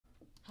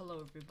Hello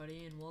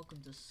everybody and welcome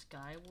to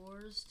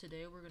Skywars.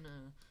 Today we're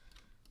gonna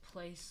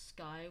play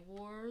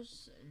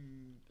Skywars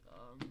and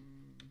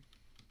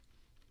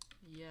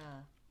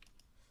yeah.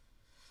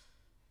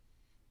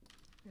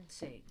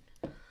 Insane.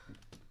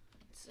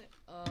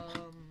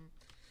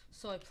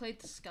 So I played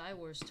the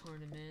Skywars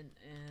tournament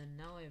and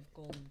now I have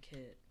golden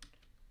kit.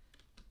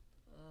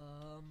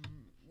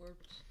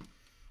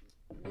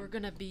 We're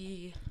gonna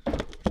be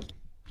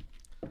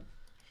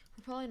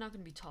We're probably not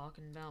gonna be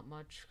talking about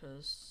much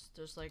because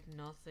there's like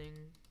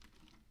nothing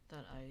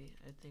that I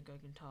think I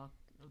can talk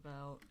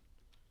about.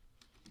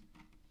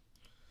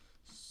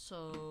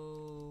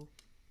 So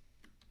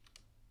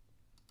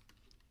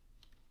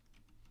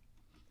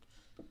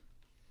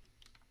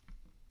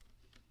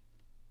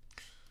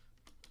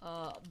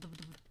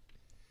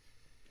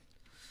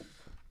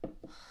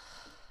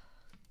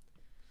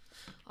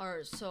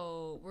alright,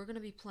 so we're gonna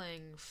be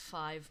playing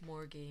 5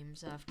 more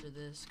games after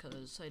this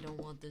because I don't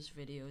want this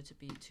video to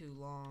be too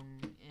long,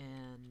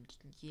 and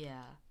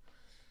yeah.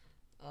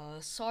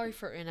 Sorry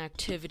for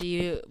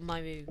inactivity,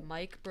 my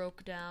mic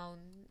broke down,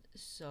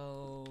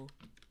 so,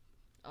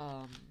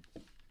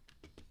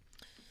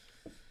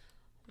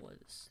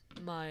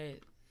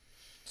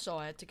 so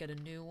I had to get a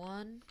new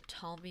one.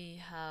 Tell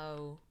me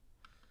how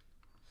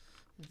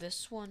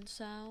this one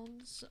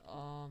sounds.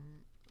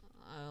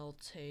 I'll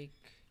take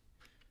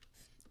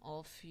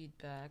all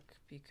feedback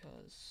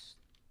because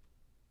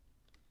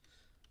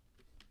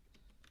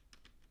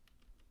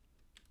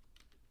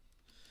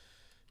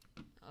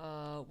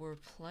we're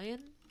playing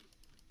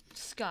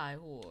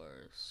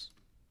Skywars.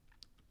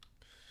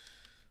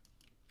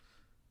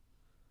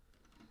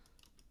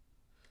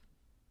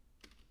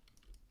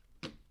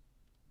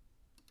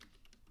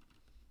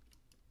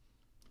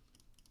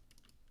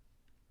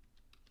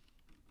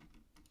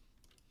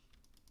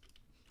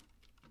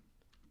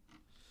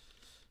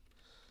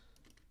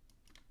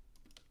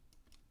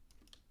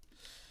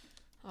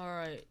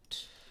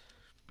 Alright.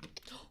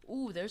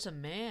 Ooh, there's a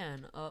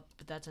man up,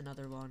 but that's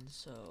another one,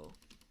 so.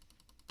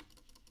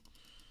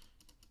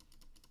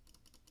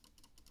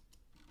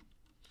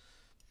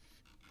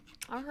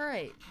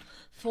 Alright.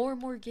 4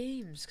 more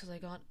games, because I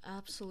got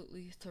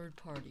absolutely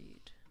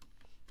third-partied.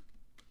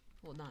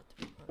 Well, not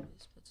third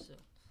parties, but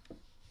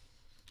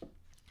still.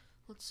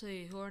 Let's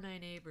see, who are my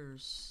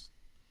neighbors?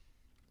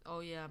 Oh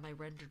yeah, my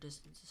render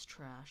distance is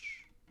trash.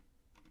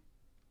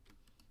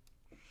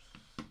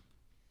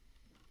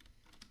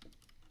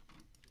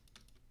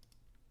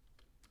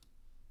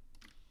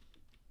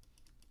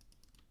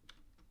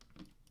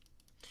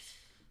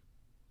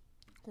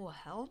 Oh, a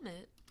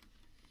helmet?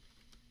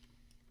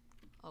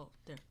 Oh,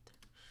 there.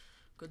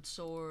 Good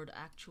sword,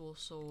 actual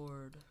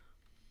sword.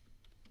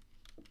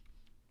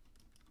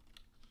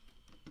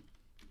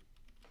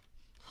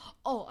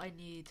 Oh, I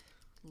need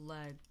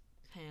leg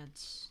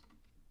pants.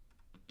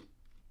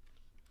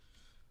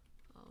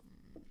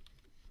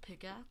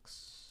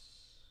 Pickaxe.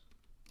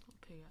 Oh,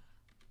 pickaxe.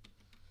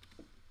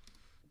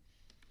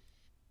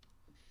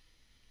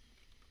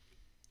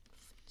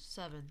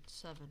 Seven.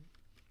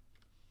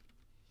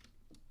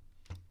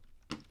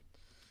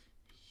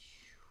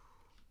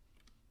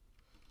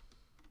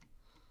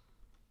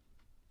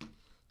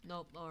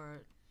 Nope,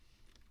 alright.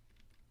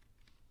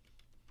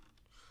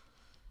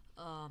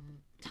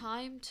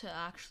 Time to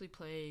actually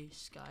play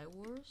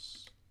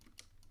Skywars.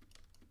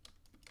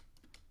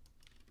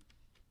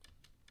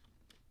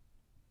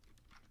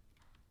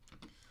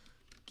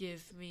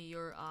 Give me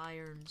your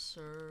iron,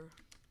 sir.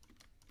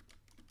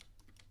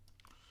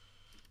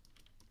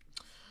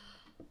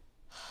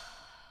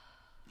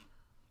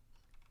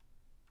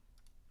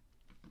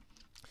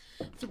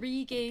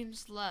 Three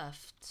games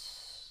left.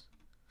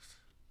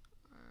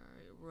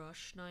 Alright,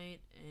 Rush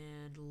Knight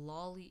and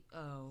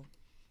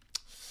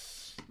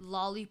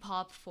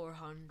Lollipop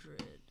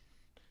 400.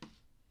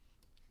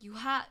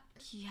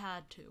 He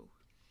had to.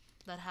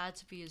 That had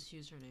to be his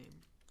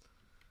username.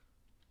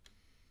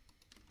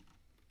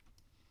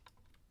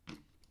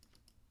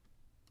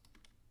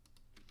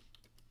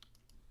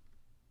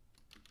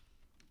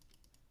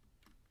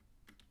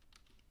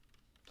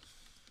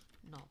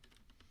 No.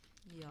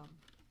 Yum.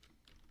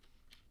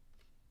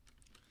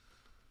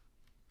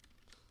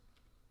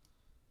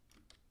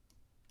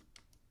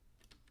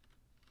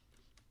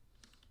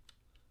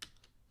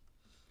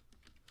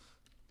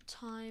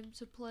 Time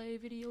to play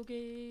video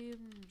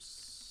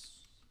games.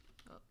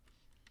 Oh.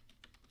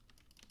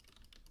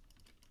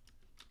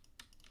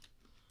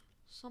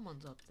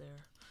 Someone's up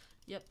there.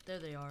 Yep, there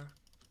they are.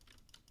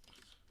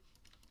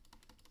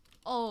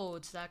 Oh,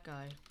 it's that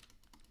guy.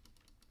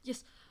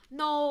 Yes.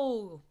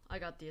 No! I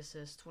got the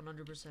assist,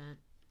 100%.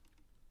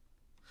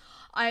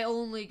 I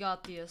only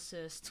got the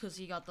assist because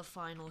he got the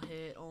final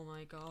hit. Oh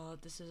my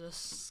god, this is a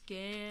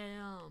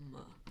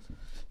scam.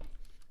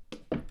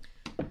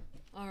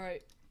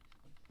 Alright.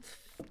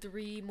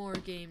 3 more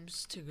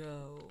games to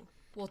go.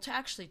 Well,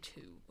 actually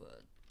 2,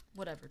 but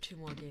whatever. 2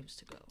 more games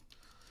to go.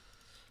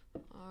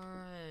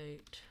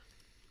 Alright.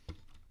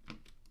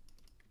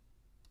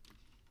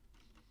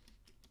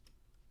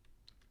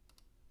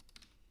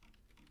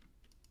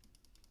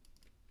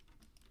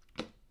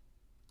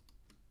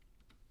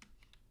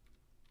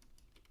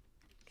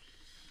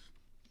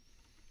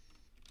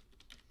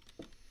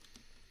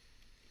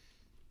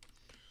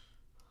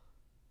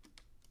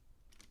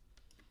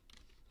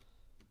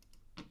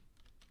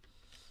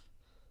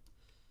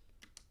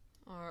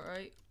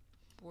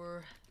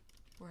 we're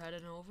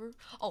heading over.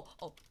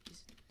 Oh,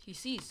 he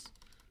sees.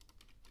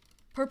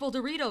 Purple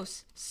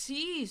Doritos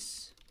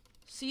sees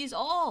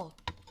all.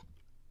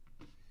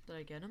 Did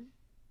I get him?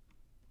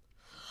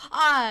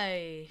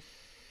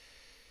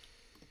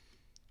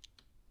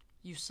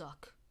 You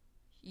suck.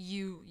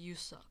 You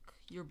suck.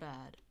 You're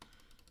bad.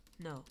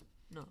 No.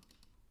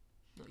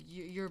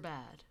 You're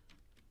bad.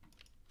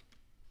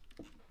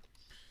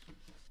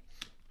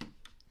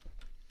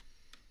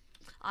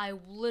 I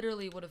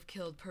literally would have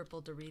killed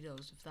Purple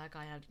Doritos if that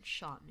guy hadn't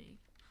shot me.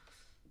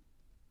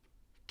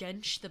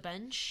 Gench the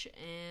bench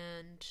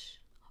and...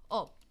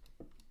 Oh.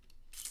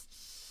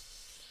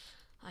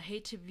 I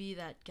hate to be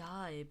that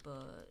guy,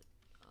 but...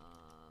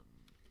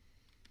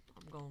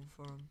 I'm going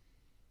for him.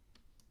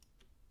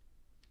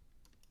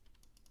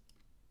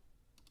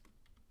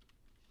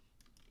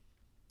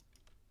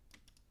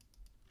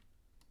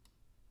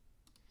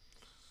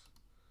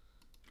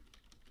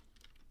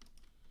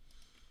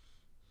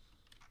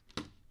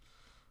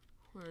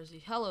 Where is he?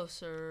 Hello,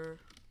 sir.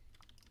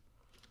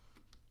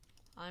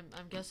 I'm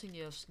guessing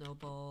you have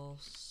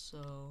snowballs,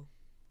 so...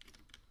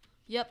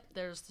 Yep,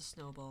 there's the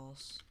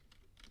snowballs.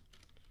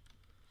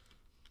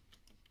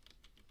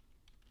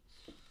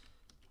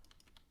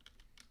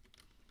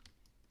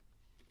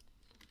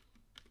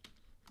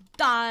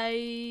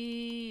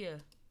 Die!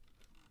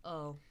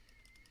 Oh.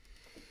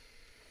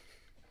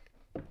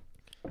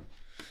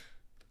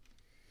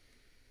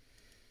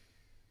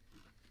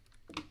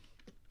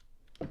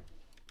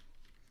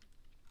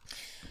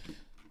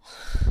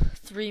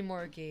 Three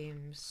more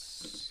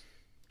games.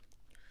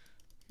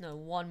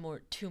 No,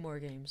 two more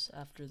games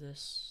after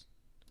this.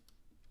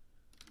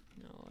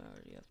 No, I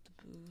already have the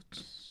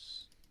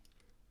boots.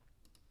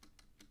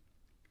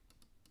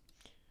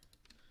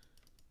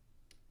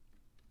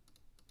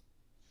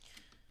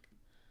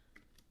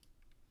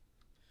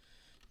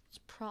 It's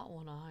Prot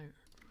 1 iron.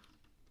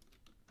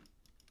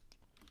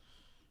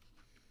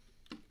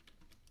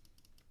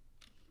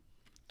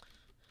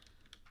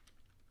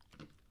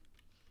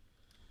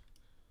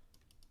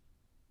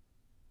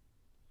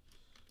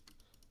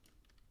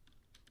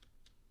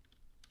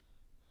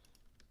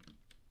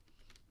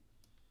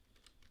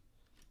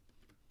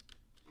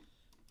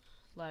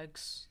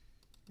 Legs.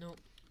 Nope.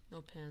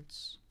 No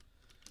pants.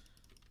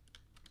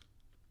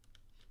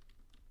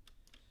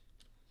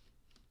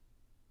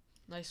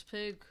 Nice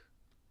pig.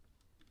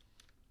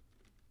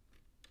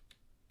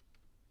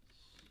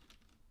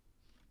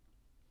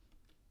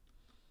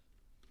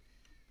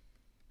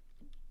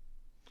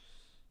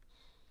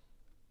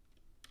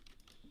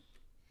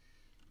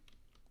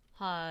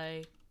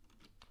 Hi.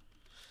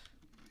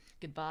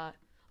 Goodbye.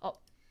 Oh.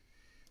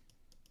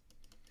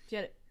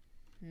 Get it.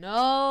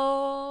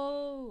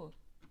 No!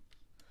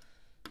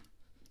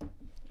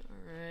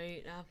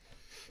 Alright.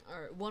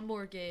 Alright, one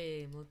more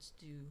game. Let's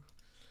do...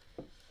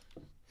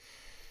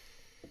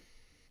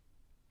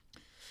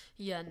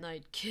 Yeah,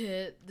 Night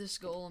Kit. This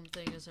golem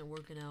thing isn't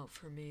working out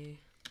for me.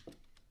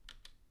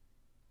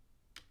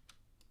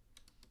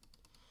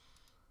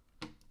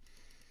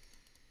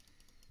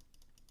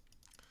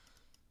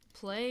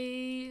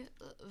 Play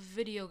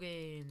video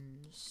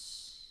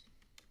games.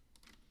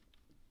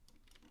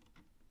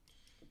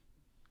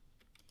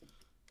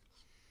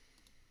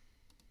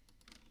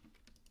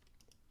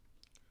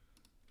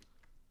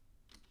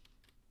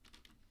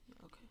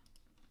 Okay.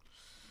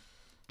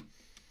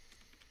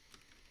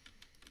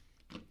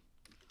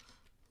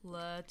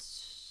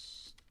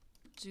 Let's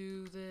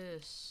do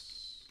this.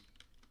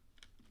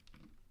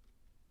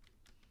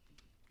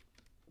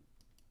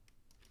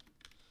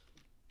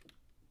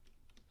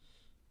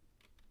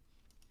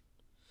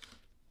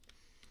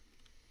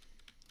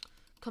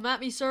 Come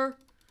at me, sir.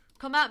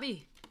 Come at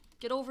me.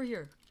 Get over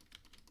here.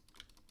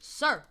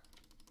 Sir.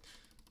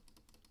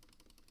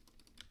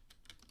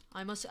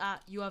 I must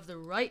you have the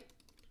right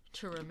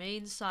to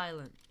remain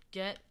silent.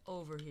 Get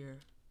over here.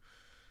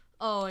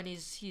 Oh, and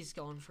he's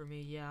going for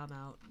me. Yeah, I'm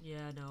out.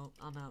 Yeah, no,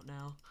 I'm out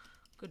now.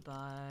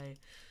 Goodbye.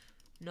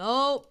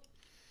 Nope.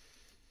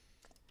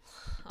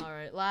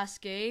 Alright,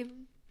 last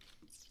game.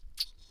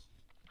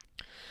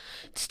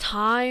 It's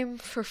time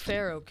for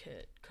Pharaoh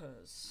Kit,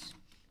 cause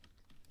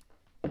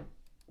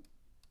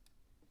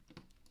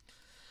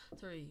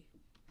 3,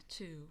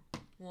 2,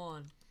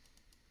 1.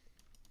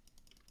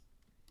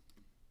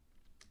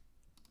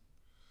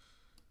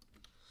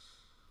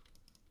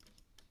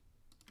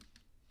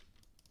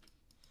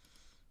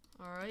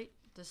 Alright,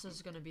 this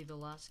is gonna be the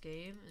last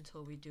game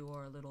until we do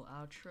our little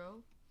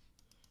outro.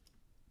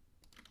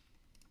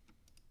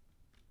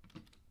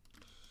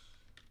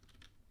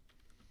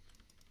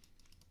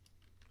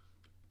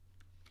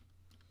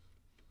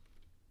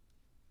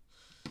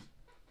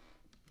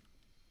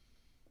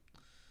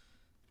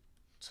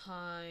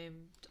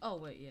 Time. Oh,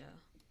 wait, yeah.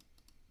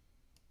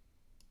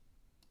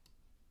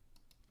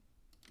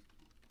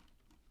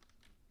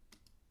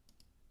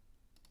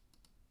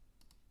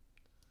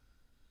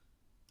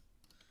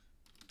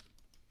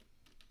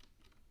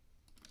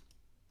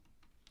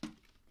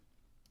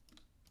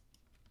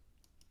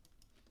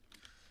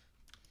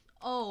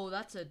 Oh,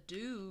 that's a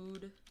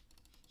dude.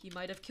 He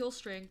might have kill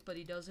strength, but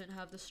he doesn't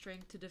have the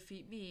strength to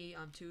defeat me.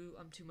 I'm too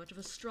much of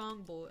a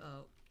strong boy.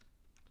 Oh.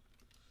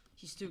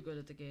 He's too good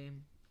at the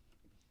game.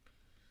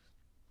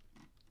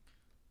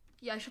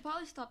 Yeah, I should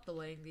probably stop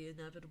delaying the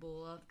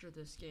inevitable. After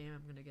this game,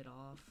 I'm gonna get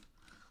off.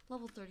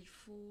 Level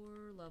 34,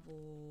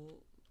 level...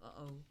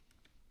 Uh-oh.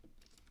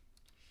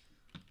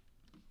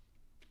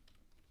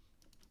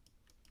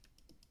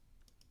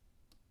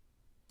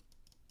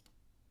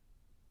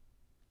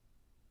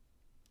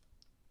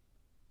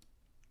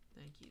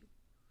 Thank you.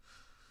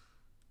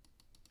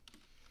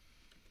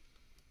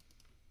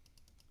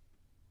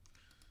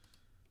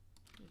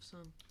 You have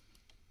some...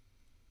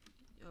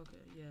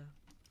 Okay, yeah.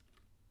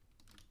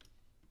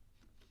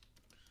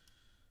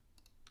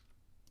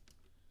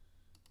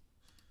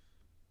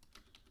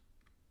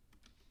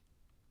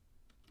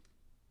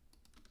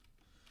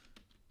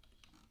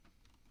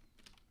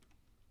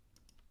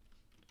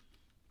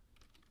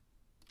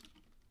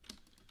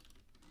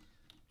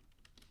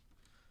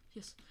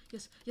 Yes,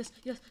 yes, yes,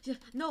 yes, yes.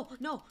 No,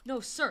 no, no,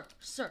 sir,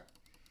 sir.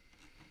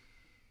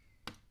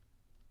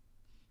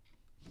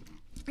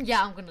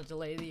 Yeah, I'm gonna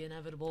delay the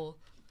inevitable.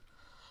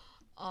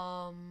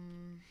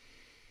 Alright.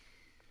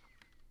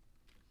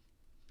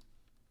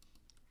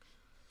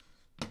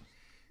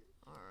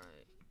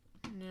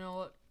 You know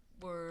what?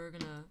 We're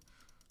gonna...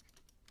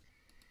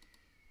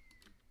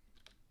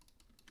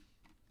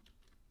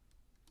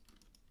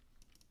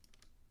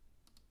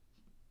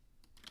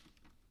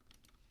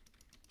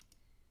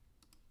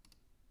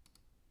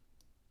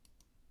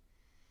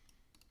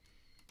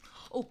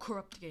 Oh,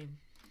 corrupt game.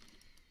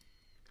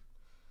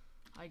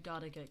 I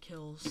gotta get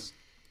kills.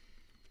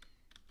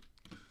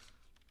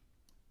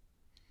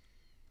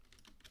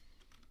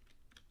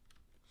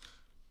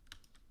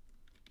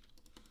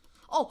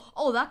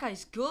 Oh, that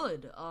guy's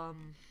good.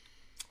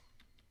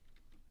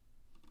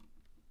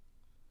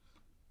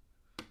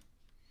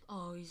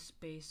 Oh, he's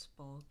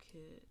baseball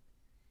kid.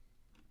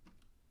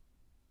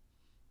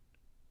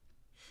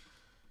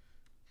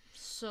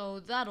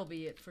 So that'll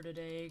be it for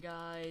today,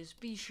 guys.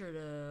 Be sure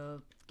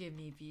to give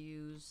me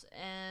views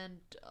and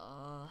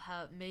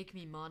make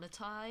me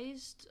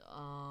monetized.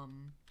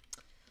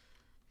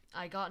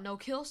 I got no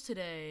kills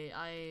today.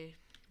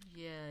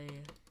 Yeah.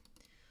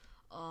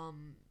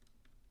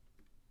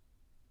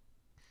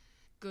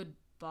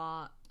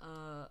 Goodbye.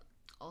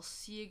 I'll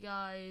see you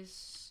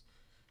guys.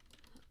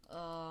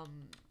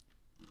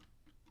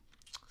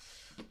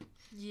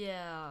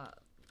 Yeah,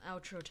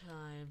 outro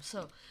time.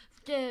 So,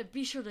 yeah,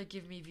 be sure to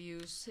give me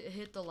views,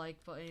 hit the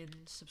like button,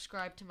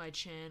 subscribe to my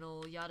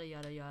channel, yada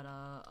yada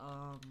yada.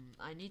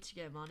 I need to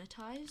get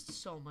monetized,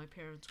 so my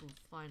parents will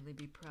finally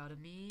be proud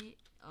of me.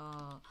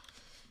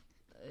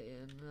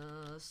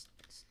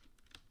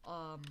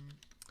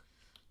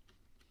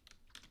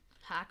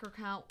 Hacker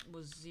count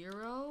was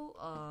 0.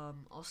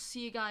 I'll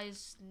see you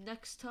guys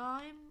next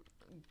time.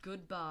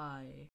 Goodbye.